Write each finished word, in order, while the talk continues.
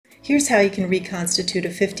Here's how you can reconstitute a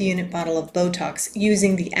 50-unit bottle of Botox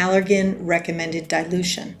using the Allergan recommended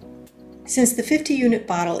dilution. Since the 50-unit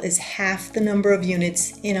bottle is half the number of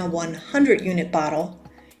units in a 100-unit bottle,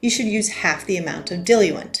 you should use half the amount of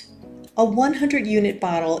diluent. A 100-unit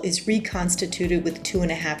bottle is reconstituted with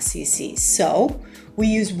 2.5 cc's, so we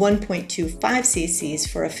use 1.25 cc's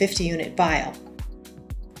for a 50-unit vial.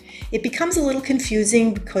 It becomes a little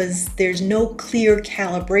confusing because there's no clear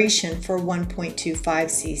calibration for 1.25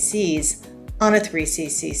 cc's on a 3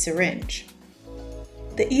 cc syringe.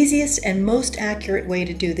 The easiest and most accurate way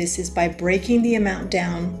to do this is by breaking the amount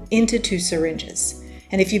down into 2 syringes.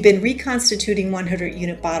 And if you've been reconstituting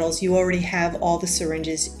 100-unit bottles, you already have all the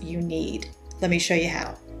syringes you need. Let me show you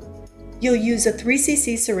how. You'll use a 3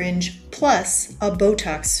 cc syringe plus a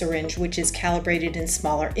Botox syringe, which is calibrated in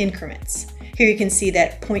smaller increments. Here you can see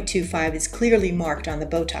that 0.25 is clearly marked on the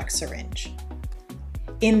Botox syringe.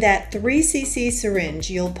 In that 3 cc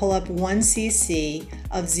syringe, you'll pull up 1 cc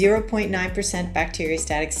of 0.9%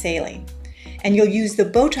 bacteriostatic saline, and you'll use the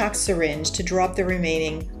Botox syringe to drop the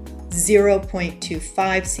remaining 0.25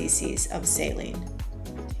 cc's of saline.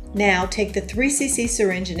 Now take the 3 cc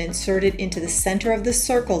syringe and insert it into the center of the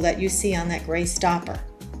circle that you see on that gray stopper.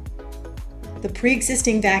 The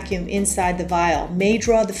pre-existing vacuum inside the vial may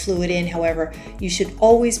draw the fluid in, however, you should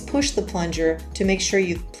always push the plunger to make sure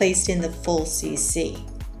you've placed in the full cc.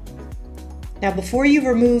 Now before you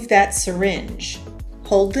remove that syringe,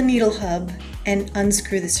 hold the needle hub and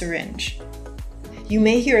unscrew the syringe. You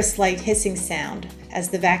may hear a slight hissing sound as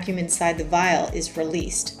the vacuum inside the vial is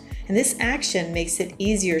released, and this action makes it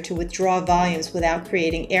easier to withdraw volumes without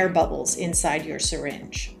creating air bubbles inside your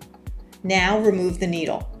syringe. Now remove the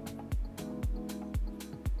needle.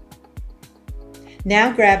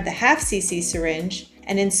 Now grab the half cc syringe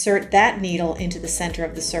and insert that needle into the center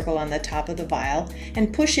of the circle on the top of the vial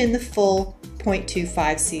and push in the full 0.25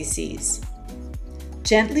 cc's.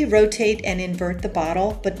 Gently rotate and invert the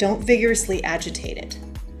bottle, but don't vigorously agitate it.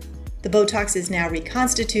 The Botox is now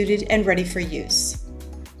reconstituted and ready for use.